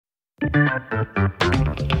Hey,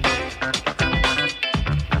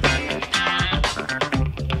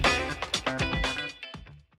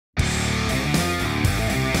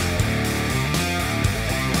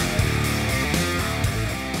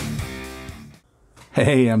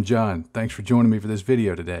 I'm John. Thanks for joining me for this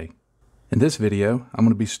video today. In this video, I'm going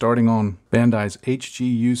to be starting on Bandai's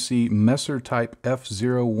HG Messer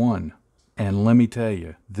Type-F01. And let me tell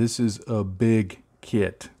you, this is a big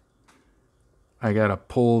kit. I gotta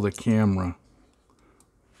pull the camera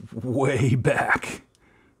way back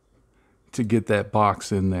to get that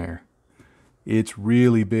box in there. It's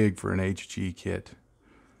really big for an HG kit.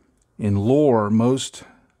 In lore, most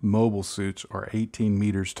mobile suits are 18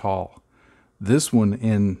 meters tall. This one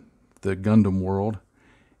in the Gundam world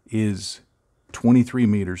is 23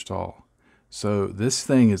 meters tall. So this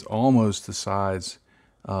thing is almost the size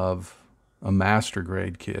of a master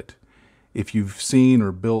grade kit. If you've seen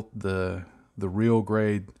or built the real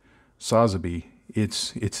grade Sazabi,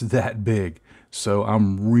 it's that big. So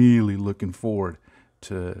I'm really looking forward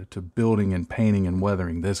to building and painting and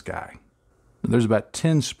weathering this guy. There's about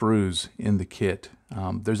 10 sprues in the kit.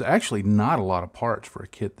 There's actually not a lot of parts for a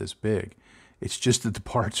kit this big. It's just that the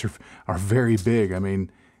parts are very big. I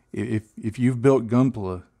mean, if you've built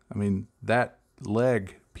Gunpla, I mean, that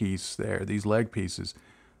leg piece there, these leg pieces,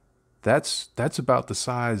 that's about the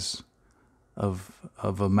size of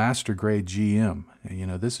a master grade GM. And, you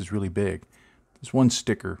know, this is really big. There's one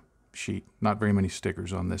sticker sheet, not very many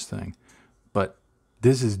stickers on this thing, but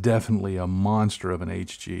this is definitely a monster of an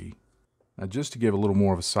HG. Now, just to give a little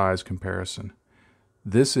more of a size comparison,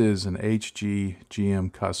 this is an HG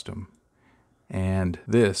GM custom, and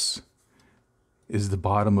this is the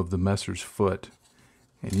bottom of the Messer's foot,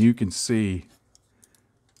 and you can see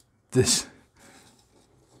this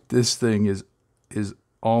thing is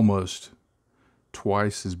almost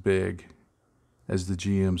twice as big as the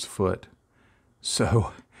GM's foot.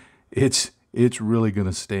 So it's really going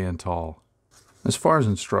to stand tall. As far as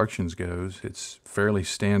instructions goes, it's fairly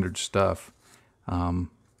standard stuff.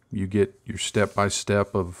 You get your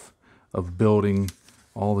step-by-step of building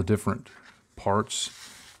all the different parts,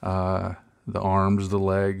 the arms, the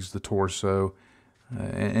legs, the torso.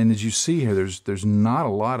 And as you see here, there's not a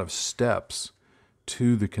lot of steps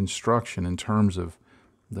to the construction in terms of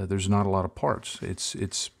there's not a lot of parts.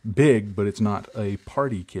 It's big, but it's not a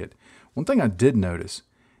party kit. One thing I did notice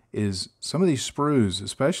is some of these sprues,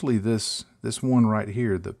 especially this one right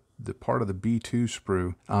here, the part of the B2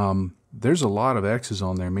 sprue, there's a lot of X's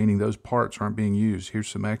on there, meaning those parts aren't being used. Here's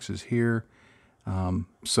some X's here.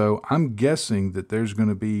 So I'm guessing that there's going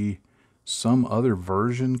to be some other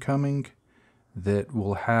version coming that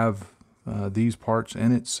will have these parts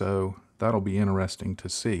in it, so that'll be interesting to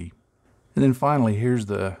see. And then finally, here's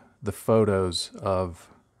the photos of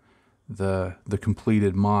the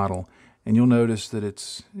completed model, and you'll notice that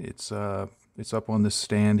it's up on this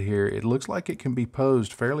stand here. It looks like it can be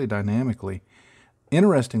posed fairly dynamically.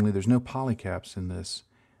 Interestingly, there's no polycaps in this.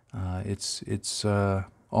 It's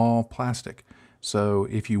all plastic. So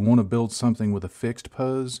if you want to build something with a fixed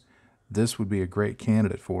pose, this would be a great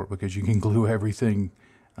candidate for it because you can glue everything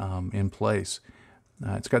in place.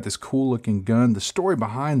 It's got this cool looking gun. The story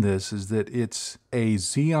behind this is that it's a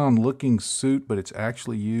Xeon looking suit, but it's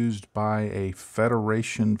actually used by a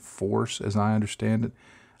Federation force, as I understand it.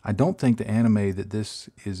 I don't think the anime that this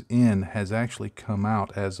is in has actually come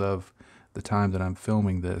out as of the time that I'm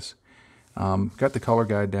filming this. Got the color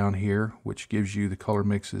guide down here, which gives you the color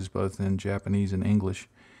mixes both in Japanese and English.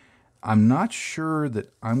 I'm not sure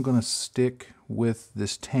that I'm going to stick with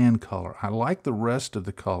this tan color. I like the rest of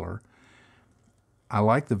the color. I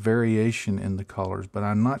like the variation in the colors, but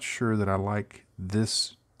I'm not sure that I like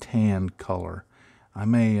this tan color. I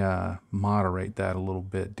may moderate that a little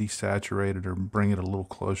bit, desaturate it, or bring it a little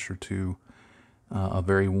closer to a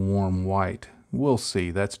very warm white. We'll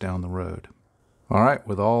see. That's down the road. All right,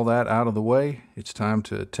 with all that out of the way, it's time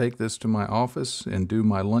to take this to my office and do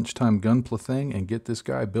my lunchtime Gunpla thing and get this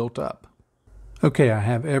guy built up. Okay, I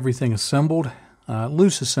have everything assembled,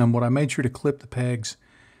 loose assembled. I made sure to clip the pegs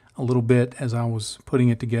a little bit as I was putting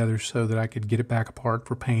it together so that I could get it back apart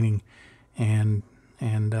for painting and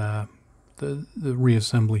the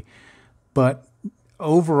reassembly. But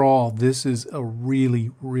overall, this is a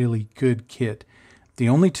really, really good kit. The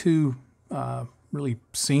only two really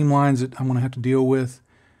seam lines that I'm going to have to deal with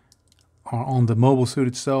are on the mobile suit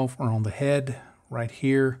itself or on the head right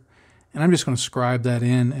here. And I'm just going to scribe that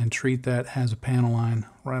in and treat that as a panel line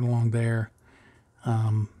right along there.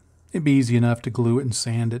 It'd be easy enough to glue it and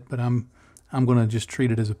sand it, but I'm going to just treat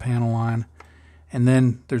it as a panel line. And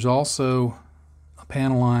then there's also a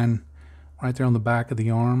panel line right there on the back of the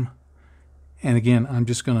arm. And again, I'm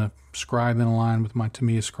just going to scribe in a line with my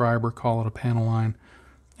Tamiya scriber, call it a panel line,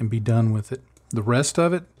 and be done with it. The rest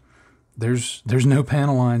of it, there's no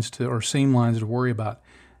panel lines or seam lines to worry about.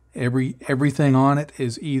 Everything on it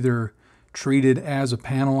is either treated as a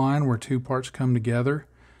panel line where two parts come together,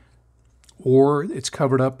 or it's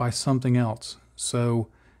covered up by something else. So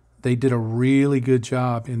they did a really good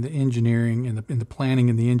job in the engineering, in the planning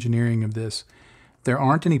and the engineering of this. There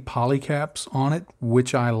aren't any polycaps on it,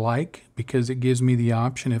 which I like because it gives me the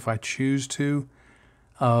option, if I choose to,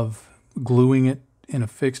 of gluing it in a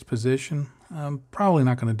fixed position. I'm probably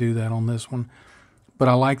not going to do that on this one, but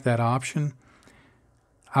I like that option.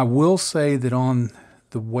 I will say that on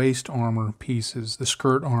the waist armor pieces, the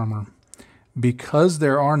skirt armor, because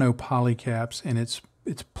there are no polycaps and it's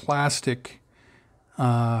plastic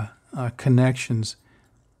connections,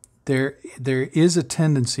 there is a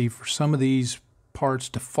tendency for some of these parts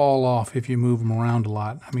to fall off if you move them around a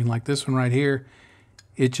lot. I mean, like this one right here,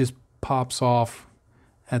 it just pops off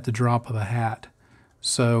at the drop of a hat.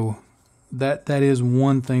 So that is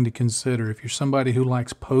one thing to consider. If you're somebody who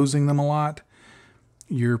likes posing them a lot,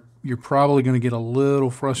 you're probably going to get a little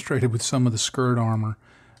frustrated with some of the skirt armor.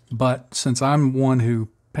 But since I'm one who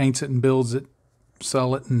paints it and builds it,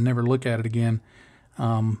 sell it, and never look at it again,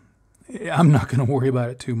 I'm not going to worry about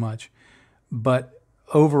it too much. But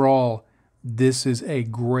overall, this is a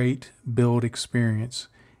great build experience.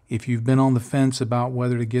 If you've been on the fence about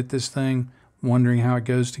whether to get this thing, wondering how it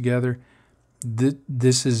goes together,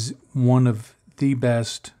 this is one of the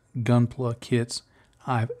best Gunpla kits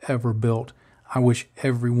I've ever built. I wish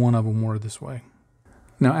every one of them were this way.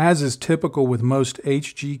 Now, as is typical with most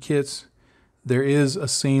HG kits, there is a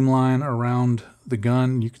seam line around the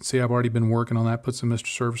gun. You can see I've already been working on that, put some Mr.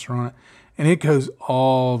 Surfacer on it, and it goes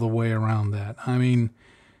all the way around that. I mean,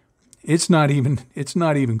 it's not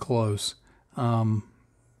even close.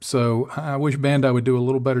 So I wish Bandai would do a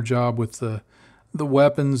little better job with the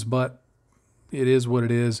weapons, but it is what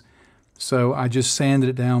it is. So I just sanded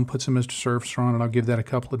it down, put some Mr. Surfacer on it. I'll give that a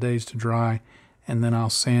couple of days to dry, and then I'll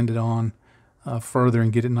sand it on further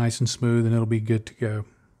and get it nice and smooth, and it'll be good to go.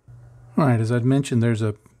 All right, as I'd mentioned, there's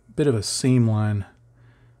a bit of a seam line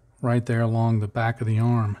right there along the back of the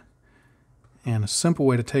arm. And a simple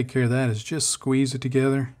way to take care of that is just squeeze it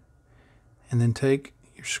together and then take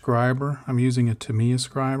your scriber, I'm using a Tamiya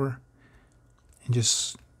scriber, and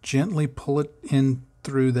just gently pull it in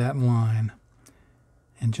through that line.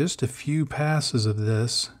 And just a few passes of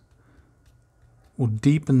this will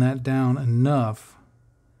deepen that down enough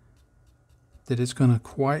that it's going to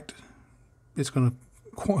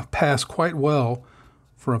pass quite well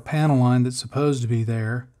for a panel line that's supposed to be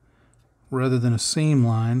there, rather than a seam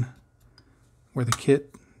line where the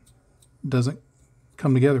kit doesn't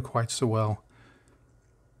come together quite so well.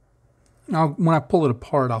 Now, when I pull it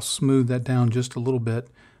apart, I'll smooth that down just a little bit,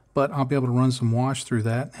 but I'll be able to run some wash through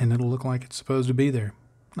that and it'll look like it's supposed to be there.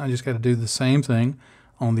 I just got to do the same thing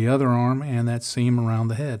on the other arm and that seam around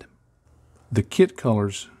the head. The kit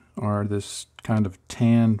colors are this kind of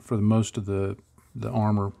tan for the most of the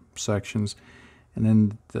armor sections, and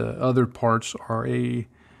then the other parts are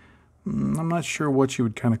I'm not sure what you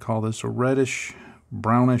would kind of call this, a reddish,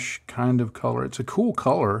 brownish kind of color. It's a cool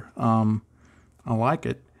color. I like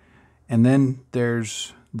it. And then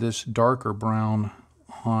there's this darker brown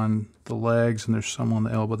on the legs, and there's some on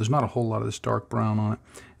the elbow. There's not a whole lot of this dark brown on it.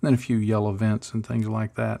 And then a few yellow vents and things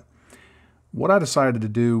like that. What I decided to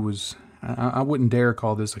do was, I wouldn't dare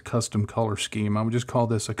call this a custom color scheme. I would just call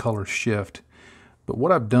this a color shift. But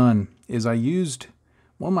what I've done is I used,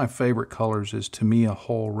 one of my favorite colors is Tamiya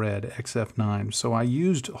Whole Red XF9. So I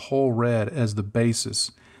used Whole Red as the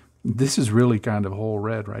basis. This is really kind of whole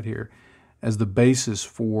red right here, as the basis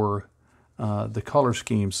for the color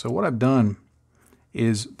scheme. So what I've done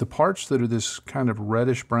is the parts that are this kind of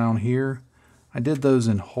reddish brown here, I did those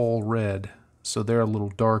in whole red, so they're a little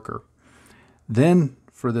darker. Then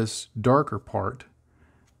for this darker part,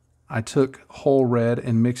 I took whole red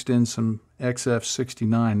and mixed in some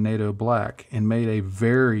XF69 NATO black and made a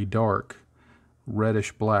very dark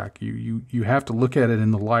reddish black. You have to look at it in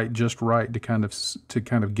the light just right to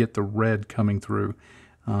kind of get the red coming through.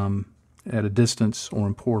 At a distance or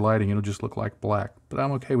in poor lighting, it'll just look like black. But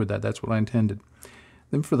I'm okay with that. That's what I intended.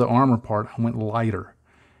 Then for the armor part, I went lighter,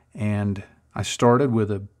 and I started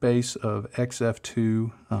with a base of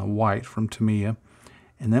XF2 white from Tamiya,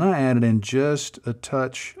 and then I added in just a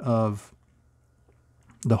touch of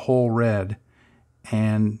the whole red,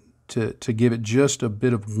 and to give it just a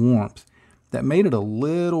bit of warmth. That made it a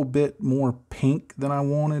little bit more pink than I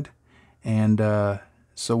wanted, and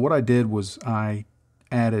so what I did was I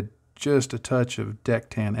added just a touch of Deck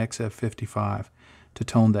Tan XF55 to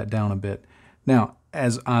tone that down a bit. Now,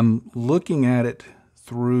 as I'm looking at it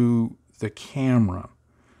through the camera,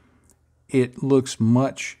 it looks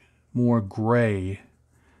much more gray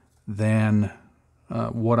than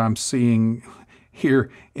what I'm seeing here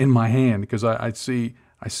in my hand, because I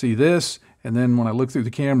see this, and then when I look through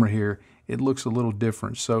the camera here, it looks a little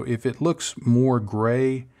different. So if it looks more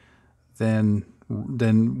gray than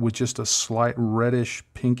with just a slight reddish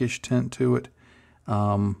pinkish tint to it,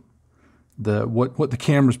 what the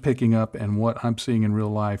camera's picking up and what I'm seeing in real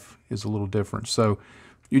life is a little different. So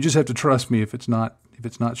you just have to trust me if it's not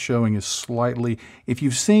showing as slightly. If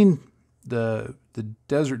you've seen the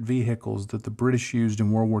desert vehicles that the British used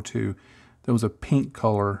in World War II, there was a pink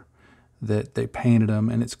color that they painted them,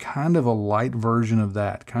 and it's kind of a light version of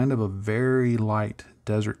that, kind of a very light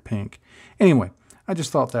desert pink. Anyway, I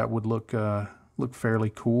just thought that would look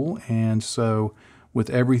fairly cool, and so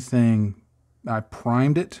with everything, I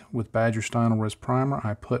primed it with Badger Stynylrez primer.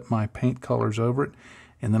 I put my paint colors over it,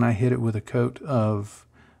 and then I hit it with a coat of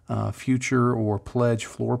Future or Pledge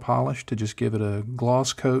floor polish to just give it a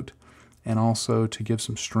gloss coat and also to give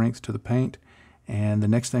some strength to the paint. And the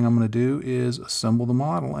next thing I'm going to do is assemble the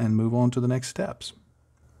model and move on to the next steps.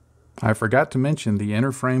 I forgot to mention the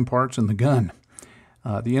inner frame parts and the gun.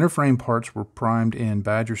 The inner frame parts were primed in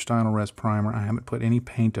Badger Stynylrez primer. I haven't put any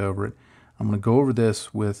paint over it. I'm going to go over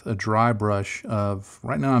this with a dry brush of,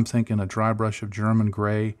 right now I'm thinking a dry brush of German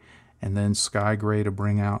gray and then sky gray to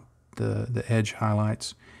bring out the edge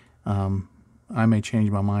highlights. I may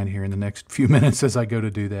change my mind here in the next few minutes as I go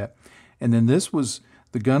to do that. And then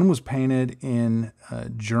the gun was painted in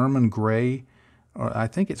German gray, or I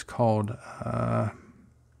think it's called,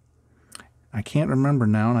 I can't remember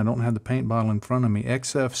now, and I don't have the paint bottle in front of me.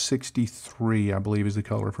 XF63, I believe, is the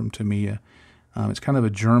color from Tamiya. It's kind of a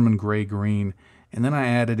German gray-green. And then I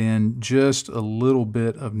added in just a little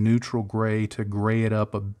bit of neutral gray to gray it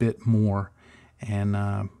up a bit more,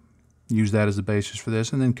 and use that as the basis for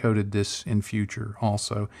this, and then coated this in Future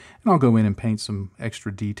also. And I'll go in and paint some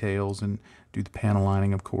extra details and do the panel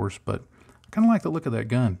lining, of course, but I kind of like the look of that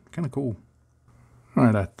gun. Kind of cool. All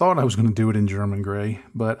right, I thought I was going to do it in German gray,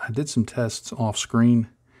 but I did some tests off screen,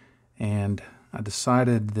 and I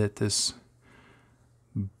decided that this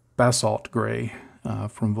basalt gray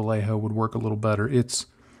from Vallejo would work a little better. It's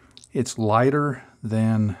lighter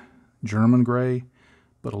than German gray,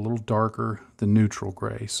 but a little darker than neutral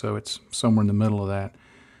gray, so it's somewhere in the middle of that.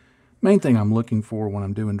 Main thing I'm looking for when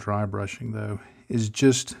I'm doing dry brushing, though, is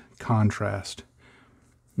just contrast.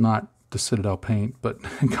 Not the Citadel paint, but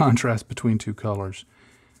contrast between two colors.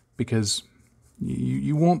 Because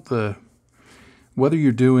you want whether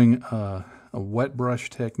you're doing a wet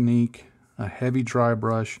brush technique, a heavy dry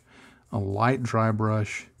brush, a light dry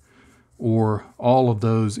brush, or all of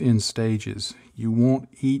those in stages, you want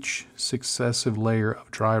each successive layer of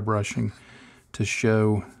dry brushing to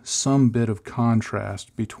show some bit of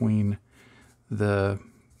contrast between the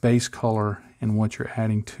base color and what you're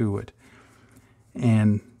adding to it.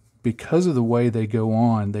 And because of the way they go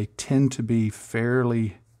on, they tend to be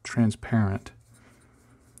fairly transparent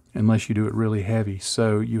unless you do it really heavy.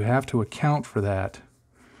 So you have to account for that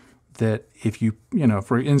if you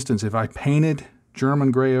for instance, if I painted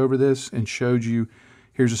German gray over this and showed you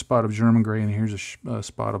here's a spot of German gray and here's a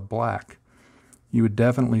spot of black, you would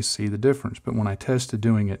definitely see the difference. But when I tested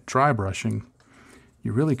doing it dry brushing,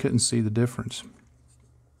 you really couldn't see the difference.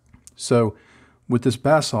 So with this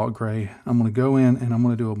basalt gray, I'm going to go in and I'm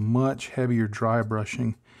going to do a much heavier dry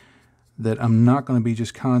brushing that I'm not going to be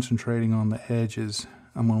just concentrating on the edges.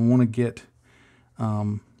 I'm going to want to get,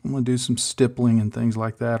 I'm going to do some stippling and things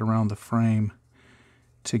like that around the frame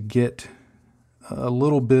to get a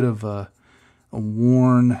little bit of a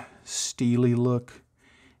worn, steely look,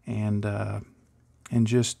 and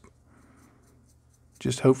just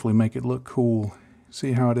hopefully make it look cool.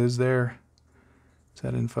 See how it is there? Is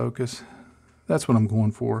that in focus? That's what I'm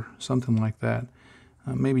going for, something like that.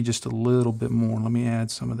 Maybe just a little bit more. Let me add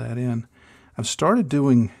some of that in. I've started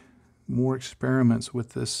doing more experiments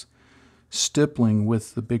with this stippling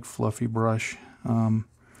with the big fluffy brush.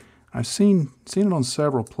 I've seen it on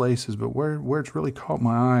several places, but where it's really caught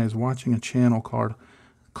my eye is watching a channel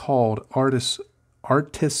called Artis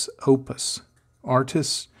Opus.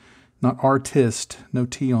 Artis, not artist, no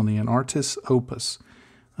T on the end. Artis Opus.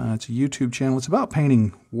 It's a YouTube channel. It's about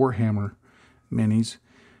painting Warhammer minis,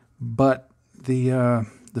 but the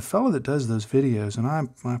fellow that does those videos, and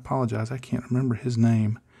I apologize, I can't remember his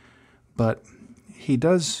name, but he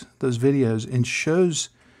does those videos and shows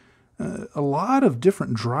a lot of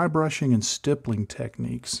different dry brushing and stippling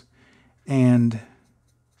techniques. And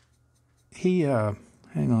he,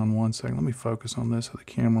 hang on one second, let me focus on this so the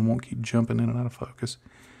camera won't keep jumping in and out of focus.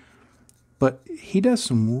 But he does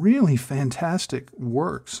some really fantastic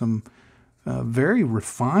work, some very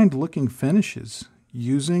refined looking finishes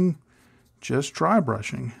using just dry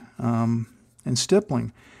brushing and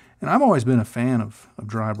stippling. And I've always been a fan of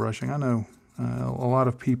dry brushing. I know a lot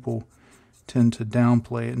of people tend to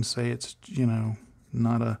downplay it and say it's, you know,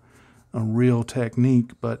 not a real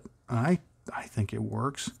technique, but I think it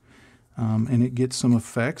works. And it gets some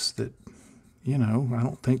effects that, you know, I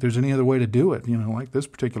don't think there's any other way to do it, you know, like this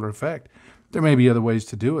particular effect. There may be other ways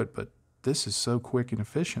to do it, but this is so quick and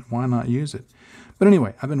efficient. Why not use it? But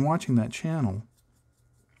anyway, I've been watching that channel,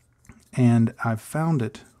 and I've found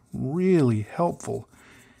it really helpful.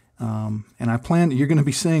 And I plan, you're going to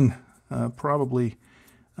be seeing probably,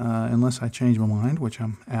 unless I change my mind, which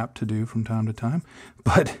I'm apt to do from time to time,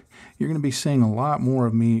 but you're going to be seeing a lot more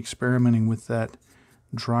of me experimenting with that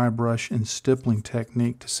dry brush and stippling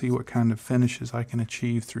technique to see what kind of finishes I can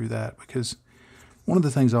achieve through that. Because one of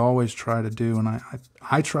the things I always try to do, and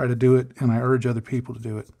I try to do it, and I urge other people to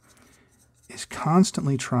do it, is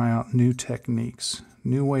constantly try out new techniques,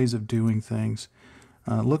 new ways of doing things.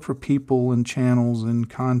 Look for people and channels and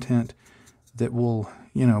content that will,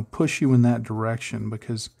 you know, push you in that direction,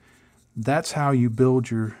 because that's how you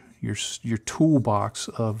build your toolbox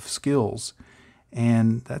of skills,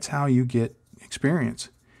 and that's how you get experience.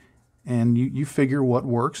 And you figure what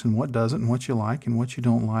works and what doesn't, and what you like and what you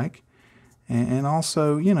don't like. And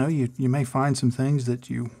also, you know, you may find some things that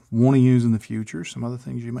you want to use in the future, some other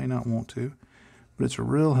things you may not want to, but it's a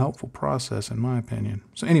real helpful process in my opinion.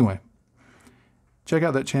 So anyway, check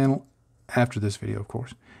out that channel after this video, of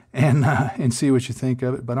course, and see what you think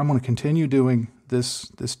of it. But I'm going to continue doing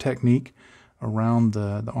this technique around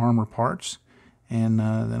the armor parts, and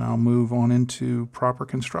then I'll move on into proper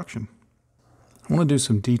construction. I want to do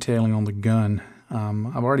some detailing on the gun.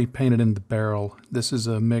 I've already painted in the barrel. This is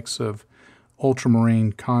a mix of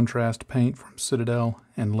ultramarine contrast paint from Citadel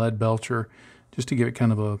and lead belcher, just to give it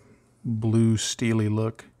kind of a blue steely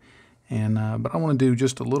look. And but I want to do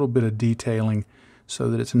just a little bit of detailing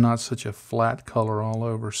so that it's not such a flat color all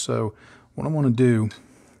over. So what I want to do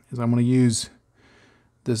is I'm going to use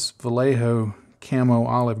this Vallejo camo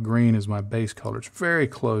olive green as my base color. It's very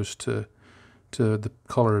close to the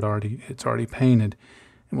color it's already painted.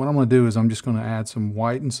 And what I'm going to do is I'm just going to add some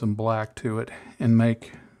white and some black to it and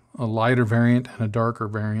make a lighter variant and a darker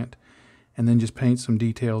variant, and then just paint some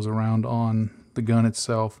details around on the gun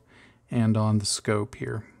itself and on the scope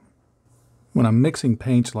here. When I'm mixing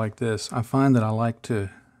paints like this, I find that I like to,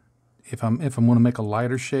 if I'm going to make a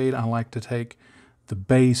lighter shade, I like to take the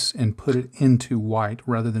base and put it into white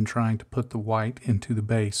rather than trying to put the white into the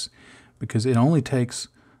base, because it only takes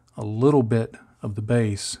a little bit of the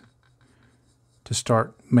base to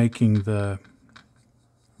start making the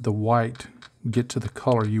white get to the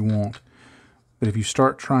color you want. But if you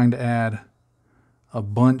start trying to add a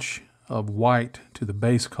bunch of white to the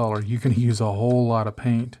base color, you're going to use a whole lot of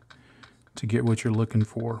paint to get what you're looking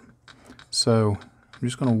for. So I'm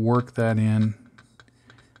just going to work that in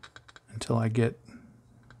until I get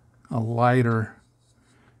a lighter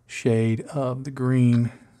shade of the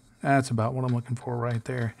green. That's about what I'm looking for right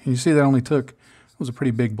there. And you see that only took, it was a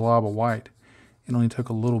pretty big blob of white. It only took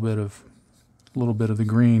a little bit of the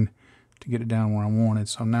green to get it down where I wanted.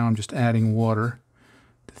 So now I'm just adding water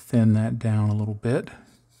to thin that down a little bit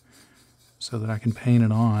so that I can paint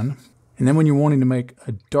it on. And then when you're wanting to make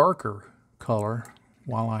a darker color,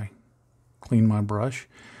 while I clean my brush,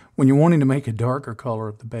 when you're wanting to make a darker color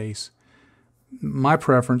of the base, my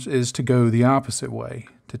preference is to go the opposite way,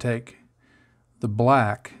 to take the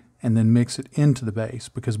black and then mix it into the base,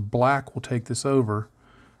 because black will take this over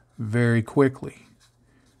very quickly.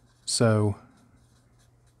 So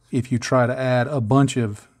if you try to add a bunch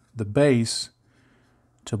of the base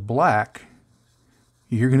to black,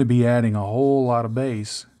 you're going to be adding a whole lot of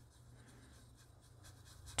base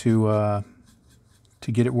to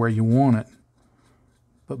get it where you want it.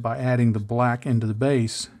 But by adding the black into the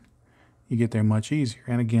base, you get there much easier.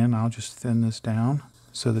 And again, I'll just thin this down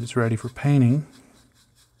so that it's ready for painting.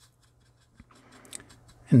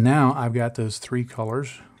 And now I've got those three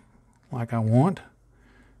colors like I want,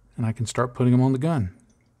 and I can start putting them on the gun.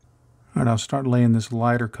 All right, I'll start laying this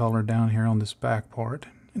lighter color down here on this back part.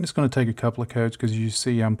 And it's going to take a couple of coats because you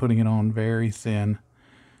see I'm putting it on very thin,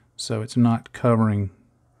 so it's not covering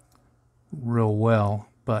real well,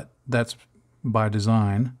 but that's by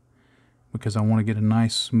design because I want to get a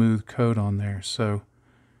nice smooth coat on there. So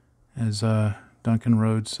as Duncan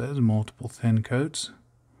Rhodes says, multiple thin coats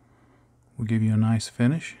will give you a nice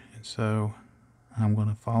finish, and so I'm going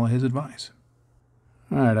to follow his advice.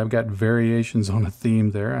 All right, I've got variations on a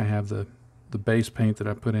theme there. I have the base paint that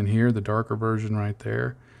I put in here, the darker version right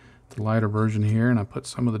there. the lighter version here, and I put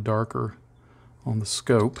some of the darker on the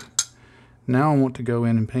scope. Now I want to go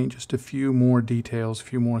in and paint just a few more details, a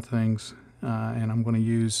few more things, and I'm going to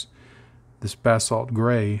use this basalt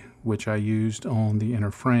gray, which I used on the inner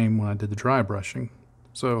frame when I did the dry brushing.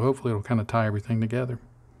 So hopefully it'll kind of tie everything together.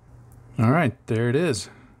 All right, there it is.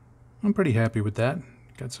 I'm pretty happy with that.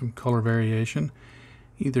 Got some color variation.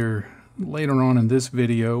 Either later on in this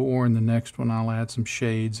video or in the next one I'll add some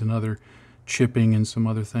shades and other chipping and some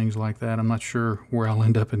other things like that. I'm not sure where I'll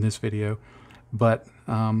end up in this video, but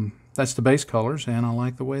that's the base colors, and I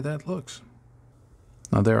like the way that looks.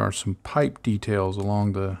 Now there are some pipe details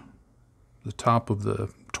along the top of the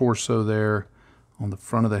torso there, on the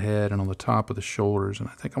front of the head, and on the top of the shoulders, and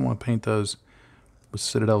I think I want to paint those with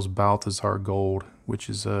Citadel's Balthazar Gold, which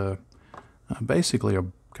is basically a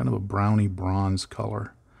kind of a browny bronze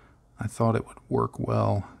color. I thought it would work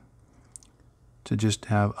well to just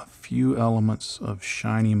have a few elements of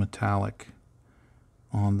shiny metallic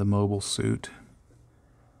on the mobile suit.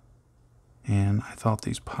 And I thought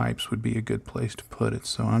these pipes would be a good place to put it,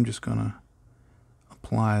 so I'm just going to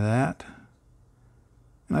apply that.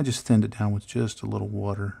 And I just thinned it down with just a little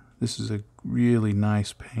water. This is a really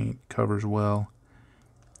nice paint, covers well,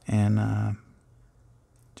 and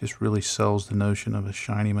just really sells the notion of a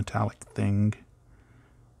shiny metallic thing.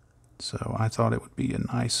 So I thought it would be a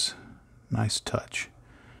nice touch.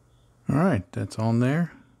 All right, that's on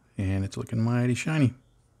there, and it's looking mighty shiny.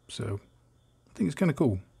 So I think it's kind of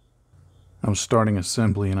cool. I was starting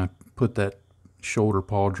assembly, and I put that shoulder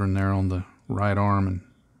pauldron there on the right arm, and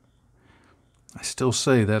I still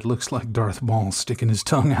say that looks like Darth Maul sticking his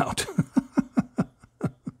tongue out.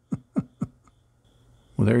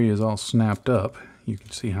 Well, there he is all snapped up. You can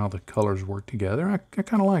see how the colors work together. I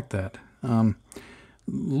kind of like that.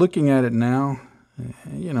 Looking at it now,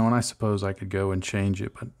 you know, and I suppose I could go and change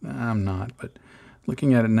it, but I'm not. But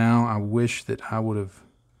looking at it now, I wish that I would have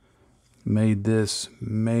made this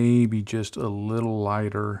maybe just a little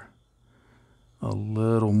lighter, a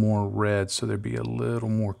little more red, so there'd be a little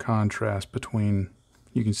more contrast between,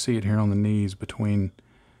 you can see it here on the knees, between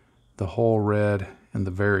the whole red and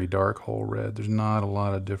the very dark whole red. There's not a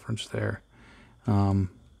lot of difference there.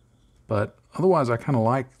 But otherwise I kind of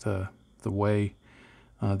like the way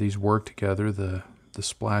these work together, the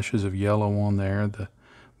splashes of yellow on there, the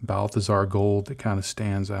Balthazar Gold that kind of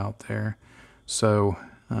stands out there. So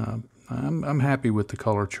I'm happy with the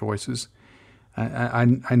color choices.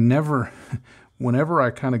 I never, whenever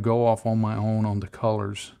I kind of go off on my own on the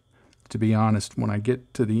colors, to be honest, when I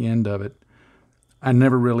get to the end of it, I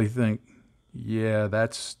never really think, yeah,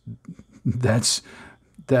 that's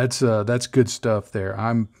good stuff there.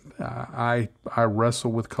 I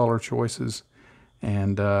wrestle with color choices,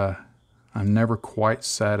 and I'm never quite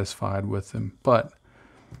satisfied with them. But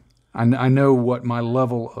I know what my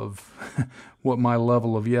level of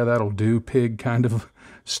yeah, that'll do pig kind of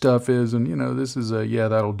stuff is, and you know, this is a yeah,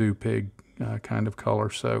 that'll do pig kind of color,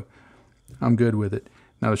 so I'm good with it.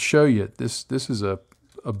 Now to show you, this is a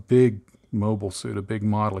big mobile suit, a big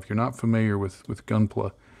model. If you're not familiar with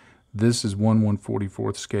Gunpla, this is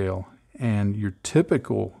 1/144th scale, and your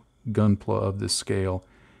typical Gunpla of this scale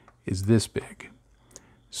is this big.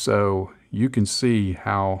 So you can see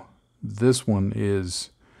how this one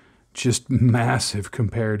is just massive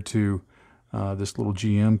compared to this little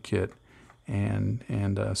GM kit, and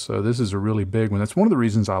so this is a really big one. That's one of the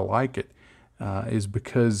reasons I like it, is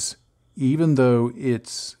because even though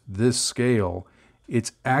it's this scale,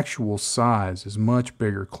 its actual size is much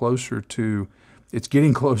bigger, it's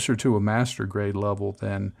getting closer to a master grade level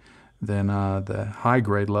than the high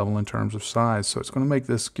grade level in terms of size. So it's going to make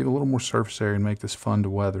this get a little more surface area and make this fun to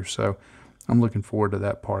weather. So I'm looking forward to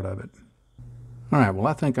that part of it. All right, well,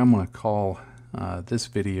 I think I'm going to call this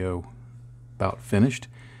video about finished.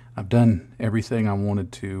 I've done everything I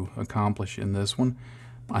wanted to accomplish in this one.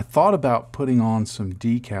 I thought about putting on some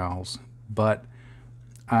decals, but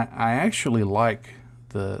I actually like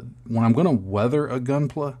when I'm going to weather a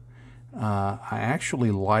Gunpla, I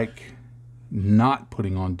actually like not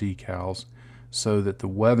putting on decals so that the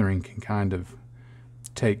weathering can kind of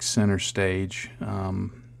take center stage.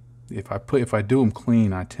 If I do them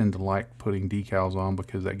clean, I tend to like putting decals on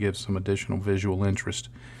because that gives some additional visual interest.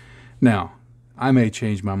 Now, I may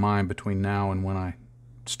change my mind between now and when I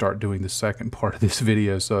start doing the second part of this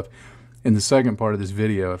video. So if in the second part of this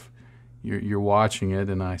video, if you're watching it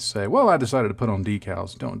and I say, well, I decided to put on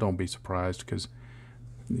decals, don't be surprised, because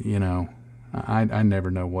you know, I never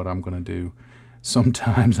know what I'm going to do.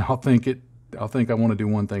 Sometimes I'll think I want to do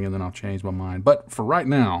one thing and then I'll change my mind. But for right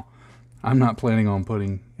now, I'm not planning on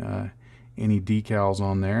putting any decals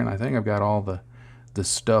on there, and I think I've got all the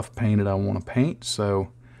stuff painted I want to paint.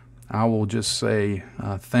 So I will just say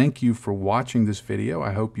thank you for watching this video.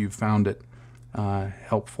 I hope you found it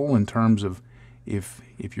helpful in terms of if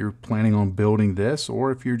you're planning on building this,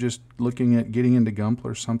 or if you're just looking at getting into Gunpla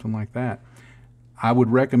or something like that. I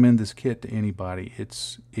would recommend this kit to anybody.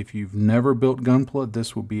 If you've never built Gunpla,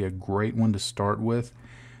 this will be a great one to start with,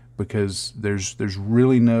 because there's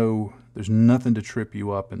nothing to trip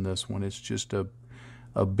you up in this one. It's just a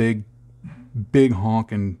big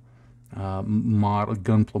honking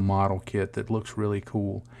Gunpla model kit that looks really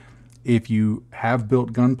cool. If you have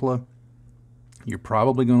built Gunpla, you're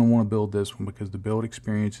probably going to want to build this one, because the build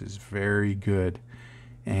experience is very good.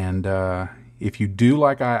 And if you do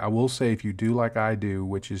like I will say, if you do like I do,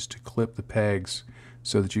 which is to clip the pegs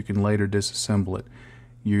so that you can later disassemble it,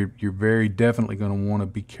 you're very definitely going to want to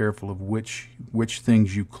be careful of which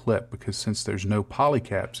things you clip, because since there's no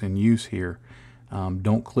polycaps in use here,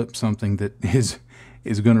 don't clip something that is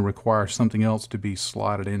going to require something else to be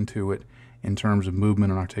slotted into it in terms of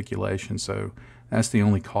movement and articulation. So that's the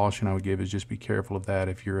only caution I would give, is just be careful of that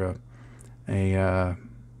if you're a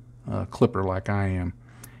clipper like I am.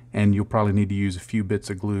 And you'll probably need to use a few bits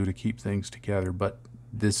of glue to keep things together. But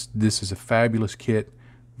this is a fabulous kit.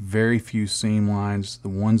 Very few seam lines. The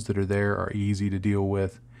ones that are there are easy to deal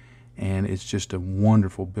with, and it's just a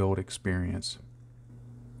wonderful build experience.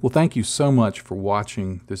 Well, thank you so much for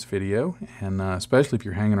watching this video, and especially if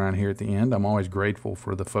you're hanging around here at the end. I'm always grateful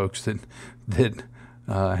for the folks that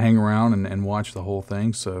hang around and watch the whole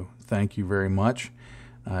thing, so thank you very much.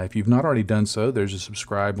 If you've not already done so, there's a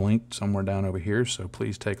subscribe link somewhere down over here, so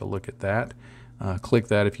please take a look at that. Click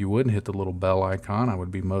that if you would, and hit the little bell icon. I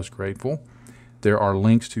would be most grateful. There are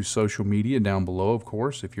links to social media down below, of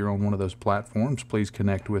course. If you're on one of those platforms, please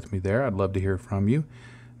connect with me there. I'd love to hear from you.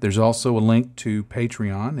 There's also a link to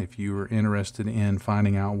Patreon. If you are interested in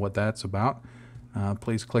finding out what that's about,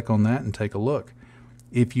 please click on that and take a look.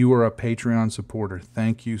 If you are a Patreon supporter,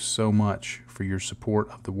 thank you so much for your support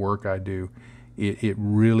of the work I do. It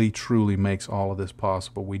really, truly makes all of this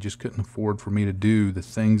possible. We just couldn't afford for me to do the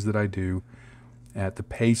things that I do at the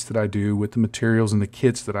pace that I do, with the materials and the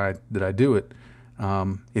kits that I do it,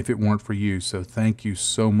 if it weren't for you. So thank you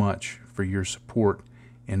so much for your support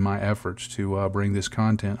in my efforts to bring this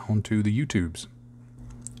content onto the YouTubes.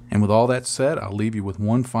 And with all that said, I'll leave you with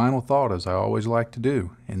one final thought, as I always like to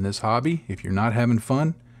do. In this hobby, if you're not having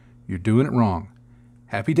fun, you're doing it wrong.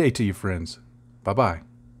 Happy day to you, friends. Bye-bye.